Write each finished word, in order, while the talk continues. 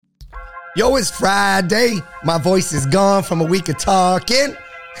Yo, it's Friday. My voice is gone from a week of talking.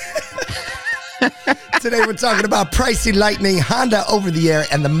 Today we're talking about Pricey, Lightning, Honda over the air,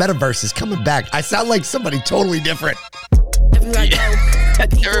 and the Metaverse is coming back. I sound like somebody totally different.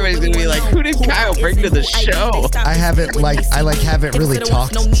 Everybody's gonna be like, "Who did Kyle bring to the show?" I haven't really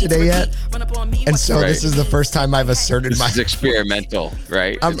talked today yet, and so This is the first time I've asserted This is experimental,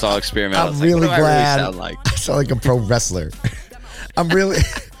 right? It's all experimental. I'm really glad. I sound like? I sound like a pro wrestler. I'm really.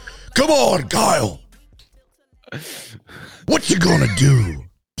 Come on, Kyle. What you gonna do?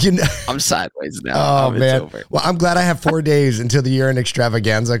 You know, I'm sideways now. Oh, man. Well, I'm glad I have 4 days until the year-end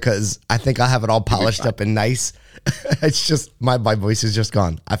extravaganza because I think I'll have it all polished up and nice. It's just, my voice is just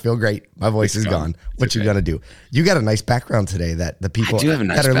gone. I feel great. My voice is gone. What you gonna do? You got a nice background today that the people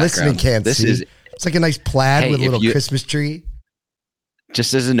that are listening can't see. It's like a nice plaid with a little Christmas tree.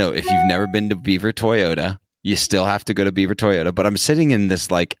 Just as a note, if you've never been to Beaver Toyota, you still have to go to Beaver Toyota, but I'm sitting in this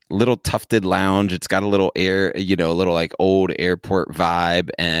like little tufted lounge. It's got a little a little like old airport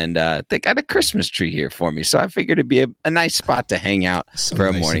vibe, and they got a Christmas tree here for me. So I figured it'd be a nice spot to hang out for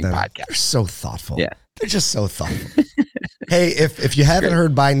a morning podcast. They're so thoughtful. Yeah. They're just so thoughtful. Hey, if you haven't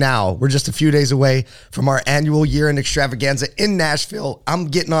heard by now, we're just a few days away from our annual year-end extravaganza in Nashville. I'm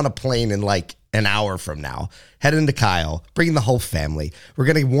getting on a plane in like an hour from now, heading to Kyle, bringing the whole family. We're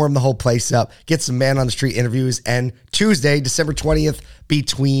going to warm the whole place up, get some man on the street interviews, and Tuesday, December 20th,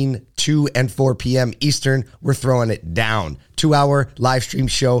 between 2 and 4 p.m. Eastern, we're throwing it down. 2-hour live stream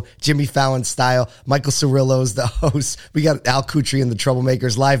show, Jimmy Fallon style. Michael Cirillo's the host. We got Al Kutri and the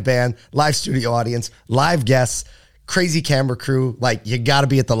Troublemakers, live band, live studio audience, live guests, crazy camera crew. Like, you got to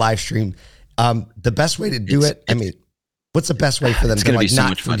be at the live stream. The best way to do it, what's the best way for them to like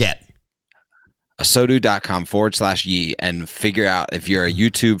not forget? Sodu.com/ye and figure out if you're a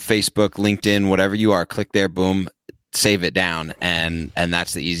YouTube, Facebook, LinkedIn, whatever you are, click there, boom, save it down, and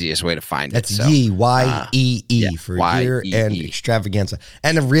that's the easiest way to find it. That's Yee, Y-E-E for year-end extravaganza.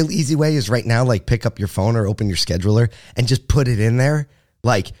 And a real easy way is right now, like pick up your phone or open your scheduler and just put it in there.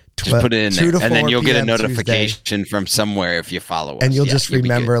 Like just put it in there, and then you'll get a notification Tuesday from somewhere if you follow us. And you'll just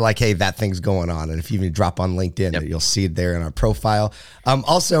remember, like, hey, that thing's going on. And if you even drop on LinkedIn, you'll see it there in our profile.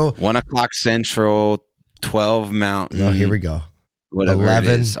 Also, 1 o'clock Central, 12 Mountain. Oh, here we go. Whatever 11,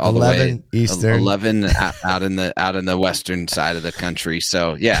 it is, all 11 the way, Eastern, 11 out in the western side of the country.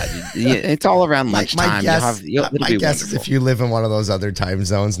 So yeah, it's all around lunchtime. My guess is if you live in one of those other time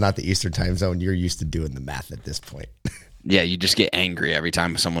zones, not the Eastern time zone, you're used to doing the math at this point. Yeah, you just get angry every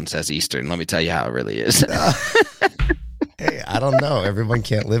time someone says Eastern. Let me tell you how it really is. Hey, I don't know. Everyone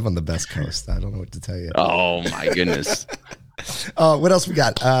can't live on the best coast. I don't know what to tell you. Oh my goodness. What else we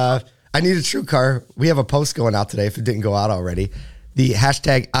got? I need a true car. We have a post going out today if it didn't go out already. The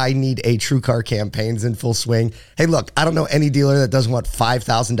hashtag I need a true car campaign's in full swing. Hey, look, I don't know any dealer that doesn't want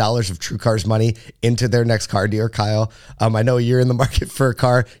 $5,000 of True Car's money into their next car dealer, Kyle. I know you're in the market for a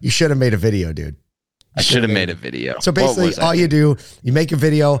car. You should have made a video, dude. I should have made a video. So basically, all you do, you make a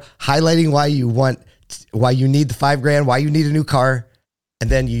video highlighting why you need the $5,000, why you need a new car, and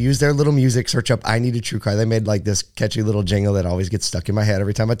then you use their little music, search up I need a true car. They made like this catchy little jingle that always gets stuck in my head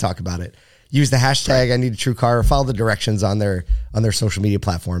every time I talk about it. Use the hashtag I need a true car, or follow the directions on their social media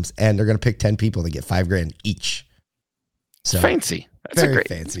platforms, and they're going to pick 10 people to get $5,000 each. So fancy. That's very a great,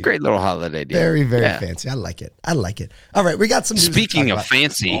 fancy. Great little holiday deal. Very, very fancy. I like it. All right, we got some. Speaking of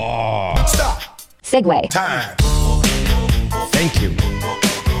fancy. Stop. Segue. Time. Thank you.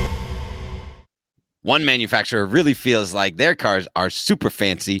 One manufacturer really feels like their cars are super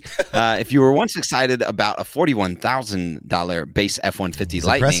fancy. If you were once excited about a $41,000 base F-150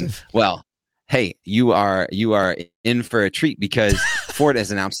 Lightning, impressive. Well, hey, you are in for a treat because Ford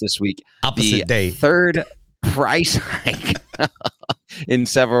has announced this week the third price hike in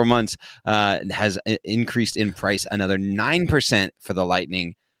several months has increased in price another 9% for the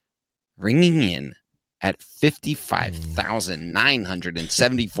Lightning, ringing in at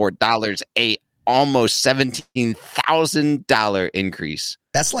 $55,974, a almost $17,000 increase.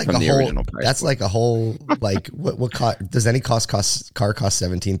 That's like from the original price. That's like a whole like what does any car cost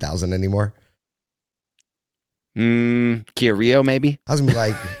 $17,000 anymore? Kia Rio, maybe. I was gonna be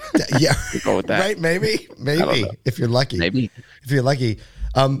like, yeah, go with that. Right? Maybe if you're lucky. Maybe.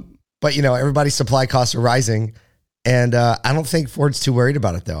 But everybody's supply costs are rising, and I don't think Ford's too worried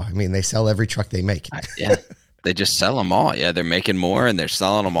about it though. I mean, they sell every truck they make. Yeah. They just sell them all. Yeah, they're making more and they're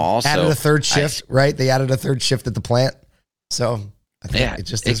selling them all. Added a third shift, right? They added a third shift at the plant. So I think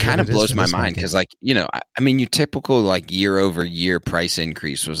it kind of blows my mind because, like, your typical like year over year price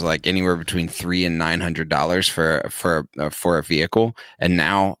increase was like anywhere between $300 and $900 for a vehicle, and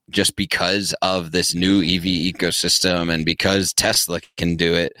now just because of this new EV ecosystem and because Tesla can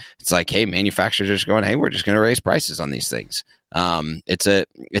do it, it's like, hey, manufacturers are just going, hey, we're just going to raise prices on these things. It's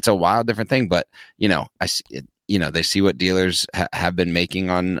a wild different thing, but I see it, they see what dealers have been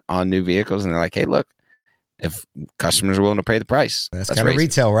making on new vehicles, and they're like, hey, look. If customers are willing to pay the price, that's kind of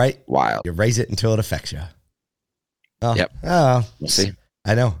retail, right? Wild. You raise it until it affects you. Oh, yep. Oh, we'll see.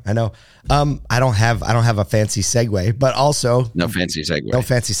 I know. I don't have a fancy segue, but also no fancy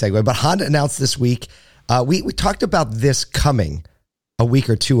segue. But Honda announced this week. We talked about this coming a week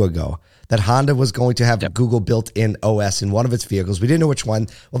or two ago, that Honda was going to have a Google built-in OS in one of its vehicles. We didn't know which one.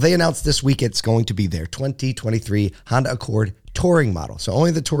 Well, they announced this week it's going to be their 2023 Honda Accord Touring model. So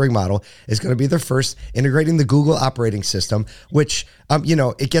only the Touring model is going to be their first, integrating the Google operating system, which,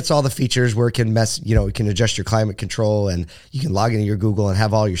 it gets all the features where it can it can adjust your climate control and you can log into your Google and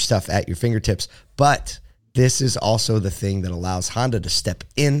have all your stuff at your fingertips. But this is also the thing that allows Honda to step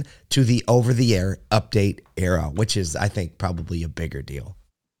into the over-the-air update era, which is, I think, probably a bigger deal.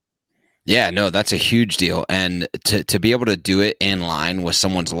 Yeah, no, that's a huge deal. And to be able to do it in line with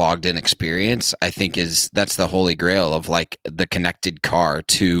someone's logged in experience, I think that's the holy grail of like the connected car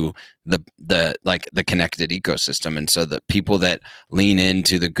to the connected ecosystem. And so the people that lean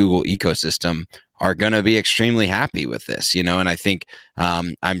into the Google ecosystem are going to be extremely happy with this, and I think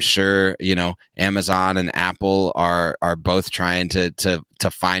I'm sure, Amazon and Apple are both trying to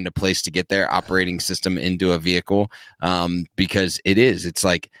find a place to get their operating system into a vehicle, because it's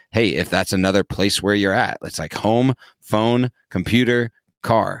like, hey, if that's another place where you're at, it's like home, phone, computer,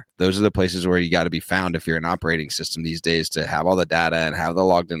 car. Those are the places where you got to be found if you're an operating system these days to have all the data and have the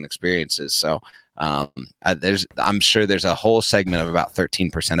logged in experiences. So I'm sure there's a whole segment of about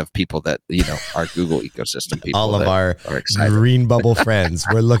 13% of people that are Google ecosystem people. All of our green bubble friends.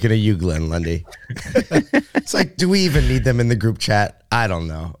 We're looking at you, Glenn Lundy. It's like, do we even need them in the group chat? I don't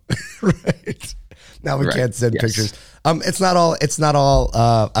know. Right now we can't send pictures. It's not all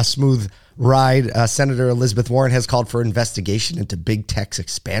a smooth ride. Senator Elizabeth Warren has called for investigation into big tech's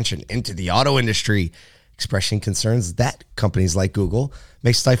expansion into the auto industry, expressing concerns that companies like Google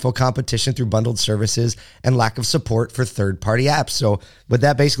may stifle competition through bundled services and lack of support for third-party apps. So what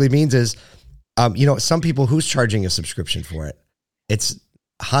that basically means is, some people, who's charging a subscription for it? It's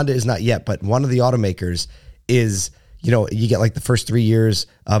Honda is not yet, but one of the automakers is, you get like the first 3 years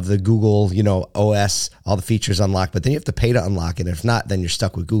of the Google, OS, all the features unlocked, but then you have to pay to unlock it. If not, then you're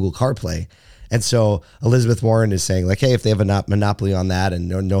stuck with Google CarPlay. And so Elizabeth Warren is saying like, hey, if they have a monopoly on that and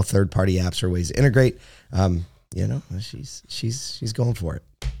no third-party apps or ways to integrate, she's going for it.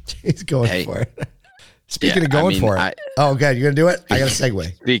 She's going for it. Speaking of going for it. Oh, God, you're going to do it? I got a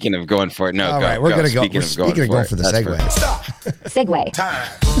segue. Speaking of going for it. No, all right, we're going to go. Speaking of going for the segue. Segue. Time.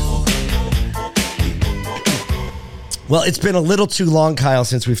 Well, it's been a little too long, Kyle,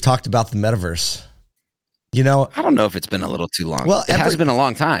 since we've talked about the metaverse. I don't know if it's been a little too long. Well, it has been a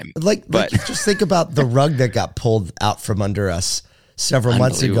long time. But just think about the rug that got pulled out from under us several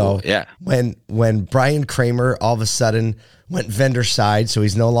months ago. Yeah. When Brian Kramer all of a sudden went vendor side, so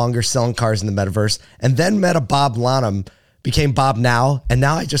he's no longer selling cars in the metaverse, and then met a Bob Lonham, became Bob Now, and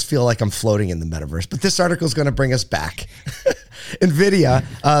now I just feel like I'm floating in the metaverse. But this article is going to bring us back. NVIDIA,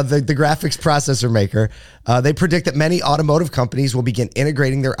 the graphics processor maker, they predict that many automotive companies will begin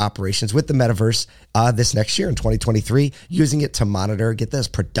integrating their operations with the metaverse this next year in 2023, using it to monitor, get this,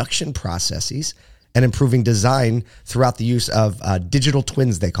 production processes and improving design throughout the use of digital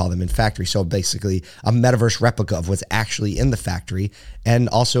twins, they call them, in factory. So basically a metaverse replica of what's actually in the factory, and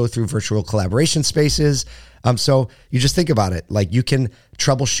also through virtual collaboration spaces. So you just think about it, like you can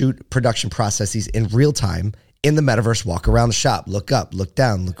troubleshoot production processes in real time in the metaverse, walk around the shop, look up, look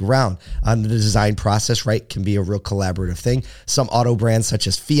down, look around. The design process, right, can be a real collaborative thing. Some auto brands such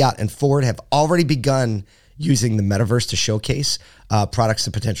as Fiat and Ford have already begun using the metaverse to showcase products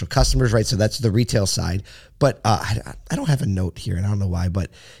to potential customers, right? So that's the retail side. But I don't have a note here, and I don't know why, but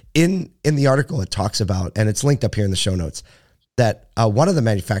in the article it talks about, and it's linked up here in the show notes, that one of the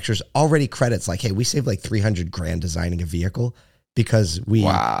manufacturers already credits like, hey, we saved like $300,000 designing a vehicle because we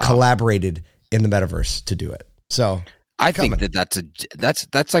collaborated in the metaverse to do it. So I think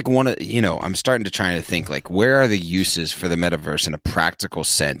that's like one of, I'm starting to try to think like, where are the uses for the metaverse in a practical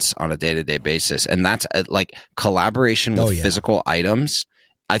sense on a day-to-day basis? And that's like collaboration with physical items.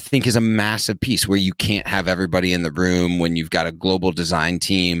 I think is a massive piece where you can't have everybody in the room when you've got a global design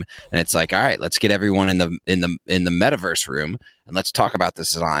team and it's like, all right, let's get everyone in the metaverse room and let's talk about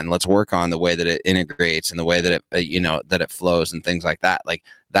this design. Let's work on the way that it integrates and the way that it that it flows and things like that. Like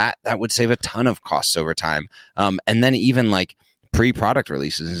that would save a ton of costs over time. And then even like pre-product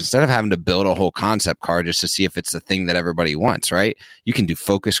releases, instead of having to build a whole concept car just to see if it's the thing that everybody wants, right? You can do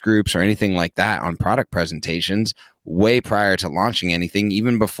focus groups or anything like that on product presentations way prior to launching anything,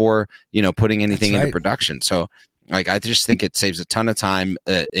 even before, putting anything into production. So like, I just think it saves a ton of time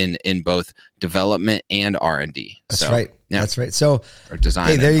in both development and R&D. That's right. Yeah. That's right. So or design.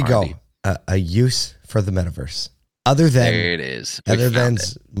 Hey, there you R&D. Go. A use for the metaverse. Other than there it is. Other than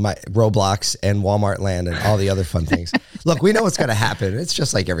my Roblox and Walmart Land and all the other fun things. Look, we know what's going to happen. It's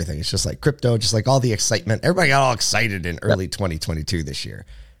just like everything. It's just like crypto, just like all the excitement. Everybody got all excited in early 2022 this year,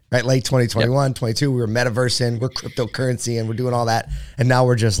 right? Late 2021, 22, we were metaverse in, we're cryptocurrency and we're doing all that. And now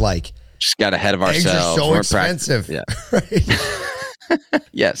we're just like, got ahead of ourselves. Eggs are so expensive. Yeah. Right?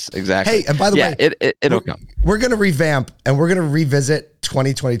 Yes, exactly. Hey, and by the way, it'll come. We're going to revamp and we're going to revisit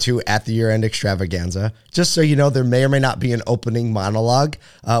 2022 at the year-end extravaganza. Just so you know, there may or may not be an opening monologue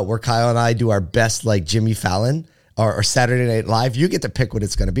where Kyle and I do our best like Jimmy Fallon or Saturday Night Live. You get to pick what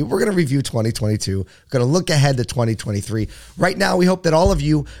it's going to be. We're going to review 2022. We're going to look ahead to 2023. Right now, we hope that all of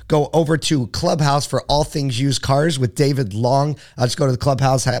you go over to Clubhouse for All Things Used Cars with David Long. Just go to the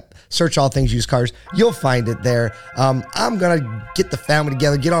Clubhouse app, search All Things Used Cars. You'll find it there. I'm going to get the family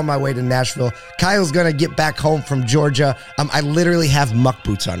together, get on my way to Nashville. Kyle's going to get back home from Georgia. I literally have muck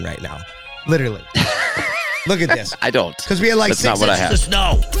boots on right now. Literally. Look at this. I don't. Because we had like That's 6 not what inches of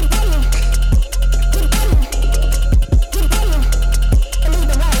snow.